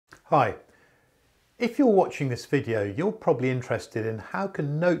Hi, if you're watching this video, you're probably interested in how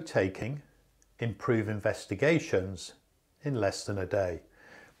can note-taking improve investigations in less than a day.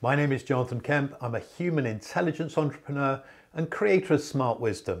 My name is Jonathan Kemp. I'm a human intelligence entrepreneur and creator of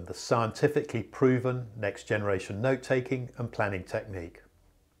SmartWisdom, the scientifically proven next generation note-taking and planning technique.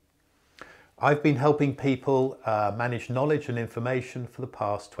 I've been helping people manage knowledge and information for the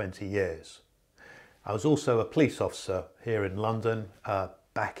past 20 years. I was also a police officer here in London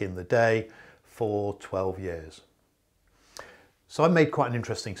back in the day for 12 years. So I made quite an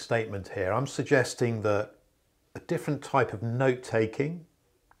interesting statement here. I'm suggesting that a different type of note-taking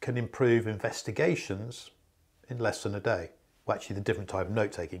can improve investigations in less than a day. Well, actually, the different type of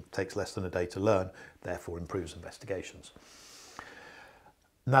note-taking takes less than a day to learn, therefore improves investigations.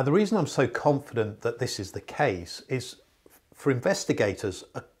 Now, the reason I'm so confident that this is the case is for investigators,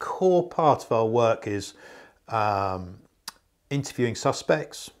 a core part of our work is interviewing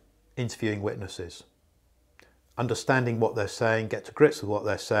suspects, interviewing witnesses, understanding what they're saying, get to grips with what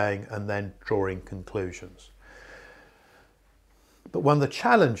they're saying, and then drawing conclusions. But one of the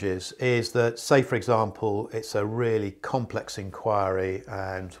challenges is that, say for example, it's a really complex inquiry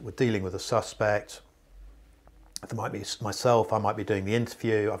and we're dealing with a suspect. There might be myself, I might be doing the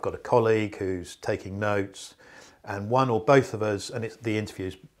interview, I've got a colleague who's taking notes, and one or both of us, and the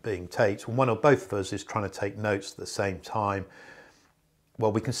interview's being taped, one or both of us is trying to take notes at the same time.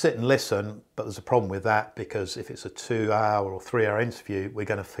 Well, we can sit and listen, but there's a problem with that because if it's a 2-hour or 3-hour interview, we're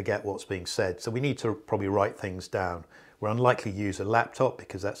going to forget what's being said. So we need to probably write things down. We're unlikely to use a laptop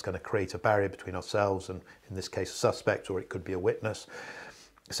because that's going to create a barrier between ourselves and, in this case, a suspect, or it could be a witness.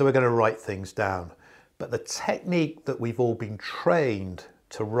 So we're going to write things down. But the technique that we've all been trained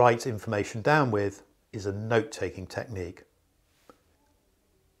to write information down with is a note-taking technique.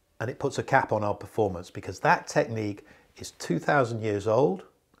 And it puts a cap on our performance because that technique is 2,000 years old.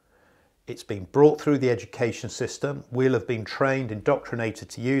 It's been brought through the education system. We'll have been trained, indoctrinated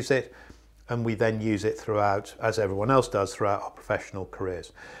to use it, and we then use it throughout, as everyone else does, throughout our professional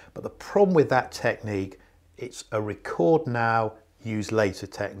careers. But the problem with that technique, it's a record now, use later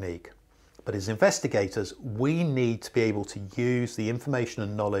technique. But as investigators, we need to be able to use the information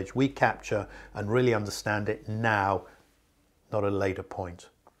and knowledge we capture and really understand it now, not at a later point.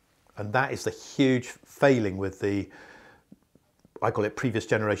 And that is the huge failing with the, I call it previous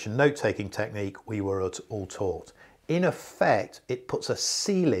generation note-taking technique we were all taught. In effect, it puts a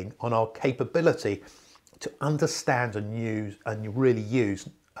ceiling on our capability to understand and use and really use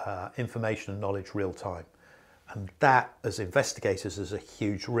information and knowledge real time. And that, as investigators, is a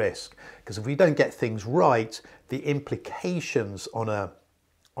huge risk, because if we don't get things right, the implications on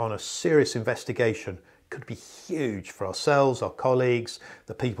a serious investigation could be huge for ourselves, our colleagues,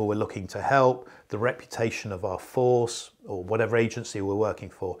 the people we're looking to help, the reputation of our force or whatever agency we're working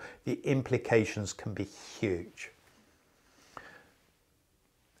for. The implications can be huge.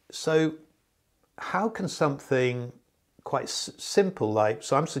 So how can something quite simple like,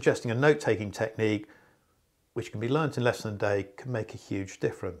 so I'm suggesting a note-taking technique which can be learnt in less than a day, can make a huge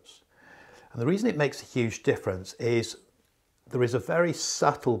difference. And the reason it makes a huge difference is there is a very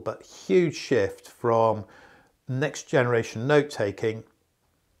subtle but huge shift from next generation note-taking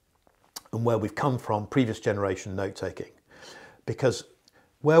and where we've come from, previous generation note-taking. Because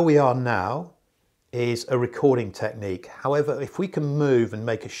where we are now is a recording technique. However, if we can move and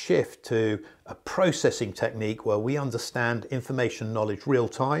make a shift to a processing technique where we understand information knowledge real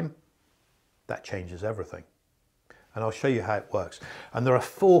time, that changes everything. And I'll show you how it works. And there are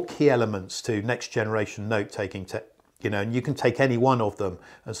 4 key elements to next generation note-taking, and you can take any one of them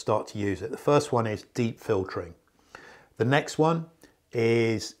and start to use it. The first one is deep filtering. The next one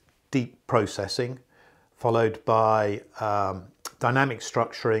is deep processing, followed by dynamic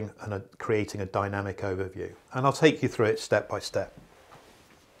structuring and creating a dynamic overview. And I'll take you through it step by step.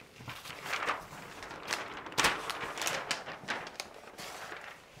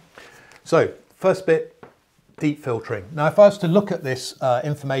 So, first bit, deep filtering. Now, if I was to look at this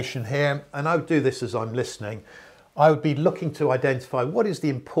information here, and I would do this as I'm listening, I would be looking to identify what is the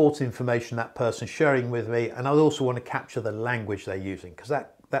important information that person's sharing with me, and I'd also want to capture the language they're using, because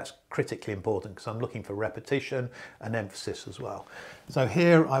that's critically important, because I'm looking for repetition and emphasis as well. So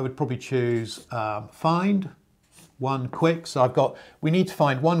here I would probably choose find one quick. So we need to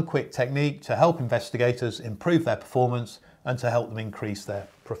find one quick technique to help investigators improve their performance and to help them increase their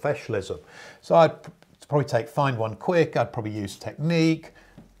professionalism. So I'd probably take find one quick. I'd probably use technique,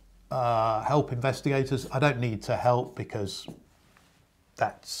 help investigators. I don't need to help because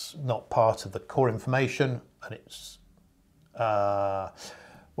that's not part of the core information, and it's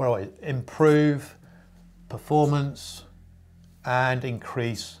where are we? Improve performance and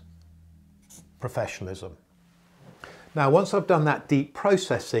increase professionalism. Now, once I've done that deep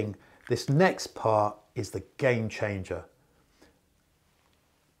processing, this next part is the game changer.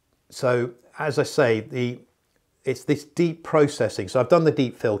 So, as I say, it's this deep processing. So I've done the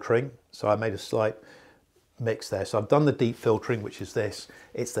deep filtering. So I made a slight mix there. So I've done the deep filtering, which is this.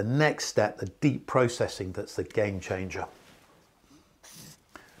 It's the next step, the deep processing, that's the game changer.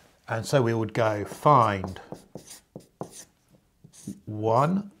 And so we would go find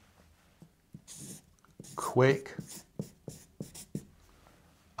one quick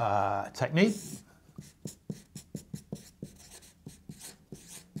technique.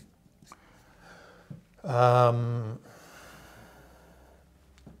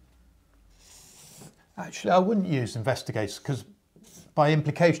 Actually, I wouldn't use investigators, because by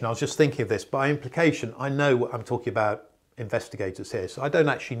implication, I was just thinking of this, by implication, I know what I'm talking about investigators here, so I don't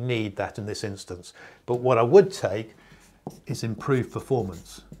actually need that in this instance. But what I would take is improved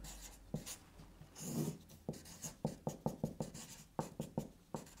performance.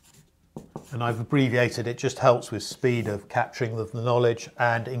 And I've abbreviated, it just helps with speed of capturing the knowledge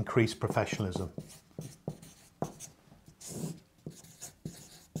and increased professionalism.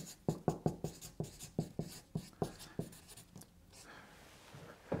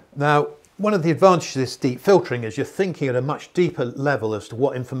 Now, one of the advantages of this deep filtering is you're thinking at a much deeper level as to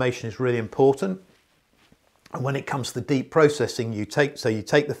what information is really important. And when it comes to the deep processing, you take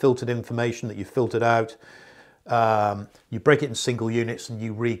the filtered information that you've filtered out, you break it in single units and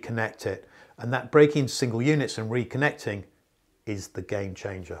you reconnect it. And that breaking into single units and reconnecting is the game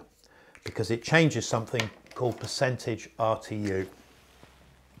changer, because it changes something called percentage RTU.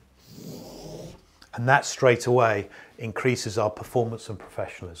 And that straight away increases our performance and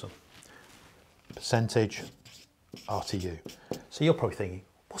professionalism. Percentage RTU. So you're probably thinking,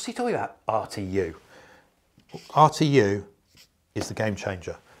 what's he talking about, RTU? RTU is the game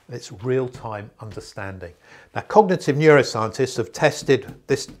changer. It's real-time understanding. Now, cognitive neuroscientists have tested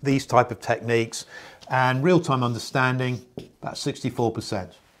these type of techniques, and real-time understanding, about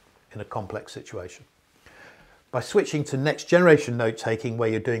 64% in a complex situation. By switching to next generation note-taking, where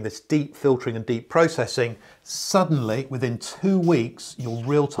you're doing this deep filtering and deep processing, suddenly, within 2 weeks, your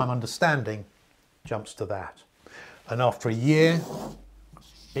real-time understanding jumps to that. And after a year,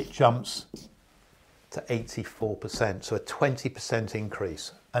 it jumps to 84%, so a 20%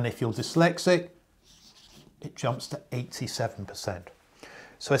 increase. And if you're dyslexic, it jumps to 87%.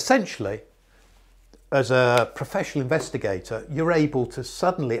 So essentially, as a professional investigator, you're able to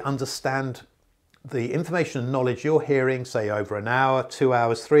suddenly understand the information and knowledge you're hearing, say over an hour, 2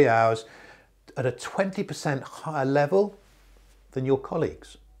 hours, 3 hours, at a 20% higher level than your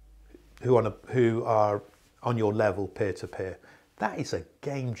colleagues who are on your level peer-to-peer. That is a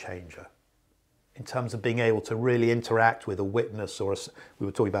game changer in terms of being able to really interact with a witness, or we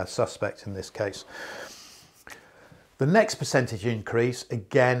were talking about a suspect in this case. The next percentage increase,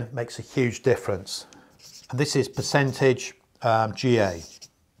 again, makes a huge difference. And this is percentage GA.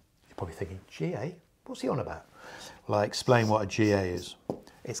 You're probably thinking, GA? What's he on about? Well, I explain what a GA is.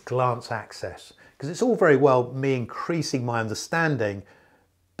 It's glance access. Because it's all very well me increasing my understanding,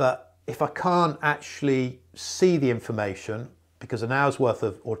 but if I can't actually see the information, because an hour's worth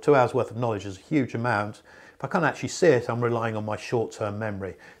of, or 2 hours worth of knowledge is a huge amount, if I can't actually see it, I'm relying on my short-term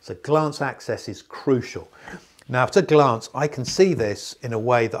memory. So glance access is crucial. Now, at a glance, I can see this in a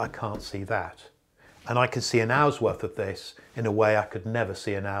way that I can't see that. And I can see an hour's worth of this in a way I could never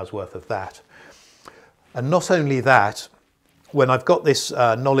see an hour's worth of that. And not only that, when I've got this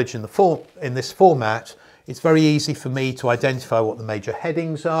knowledge in this format, it's very easy for me to identify what the major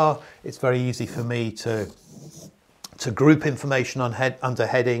headings are. It's very easy for me to group information under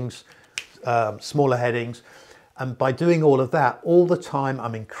headings, smaller headings. And by doing all of that, all the time,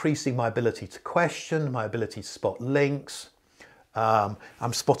 I'm increasing my ability to question, my ability to spot links. I'm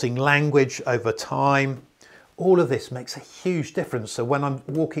spotting language over time. All of this makes a huge difference. So when I'm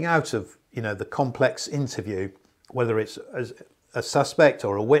walking out of, the complex interview, whether it's a suspect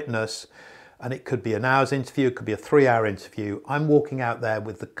or a witness, and it could be an hour's interview, it could be a 3-hour interview, I'm walking out there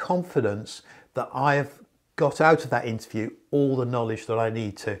with the confidence that I have got out of that interview all the knowledge that I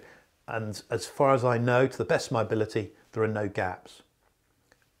need to. And as far as I know, to the best of my ability, there are no gaps.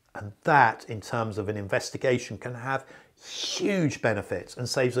 And that, in terms of an investigation, can have huge benefits and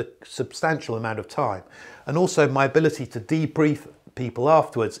saves a substantial amount of time. And also my ability to debrief people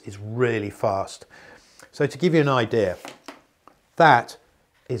afterwards is really fast. So to give you an idea, that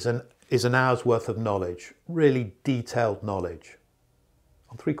is an hour's worth of knowledge, really detailed knowledge,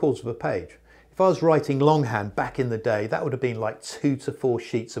 on 3/4 of a page. If I was writing longhand back in the day, that would have been like 2 to 4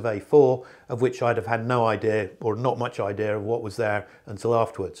 sheets of A4, of which I'd have had no idea or not much idea of what was there until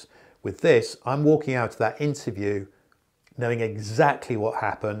afterwards. With this, I'm walking out of that interview knowing exactly what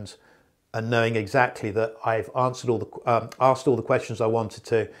happened and knowing exactly that I've answered all the, asked all the questions I wanted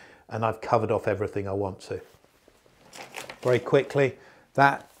to, and I've covered off everything I want to. Very quickly,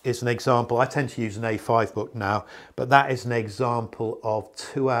 that is an example. I tend to use an A5 book now, but that is an example of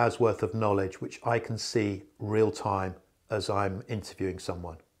 2 hours worth of knowledge which I can see real time as I'm interviewing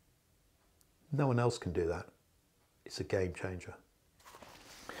someone. No one else can do that. It's a game changer.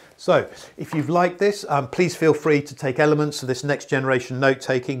 So if you've liked this, please feel free to take elements of this next generation note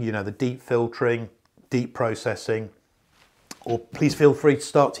taking, you know, the deep filtering, deep processing, or please feel free to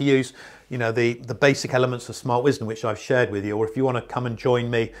start to use, you know, the basic elements of SmartWisdom which I've shared with you, or if you want to come and join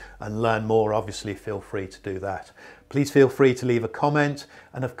me and learn more, obviously feel free to do that. Please feel free to leave a comment,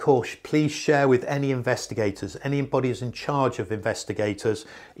 and of course please share with any investigators, anybody who's in charge of investigators,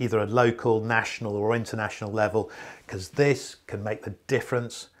 either at local, national or international level, because this can make the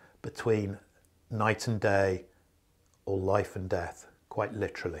difference between night and day or life and death, quite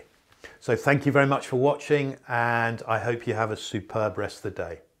literally. So thank you very much for watching, and I hope you have a superb rest of the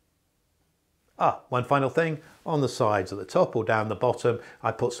day. One final thing, on the sides at the top or down the bottom,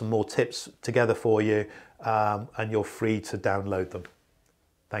 I put some more tips together for you, and you're free to download them.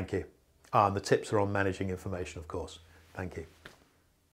 Thank you. And the tips are on managing information, of course. Thank you.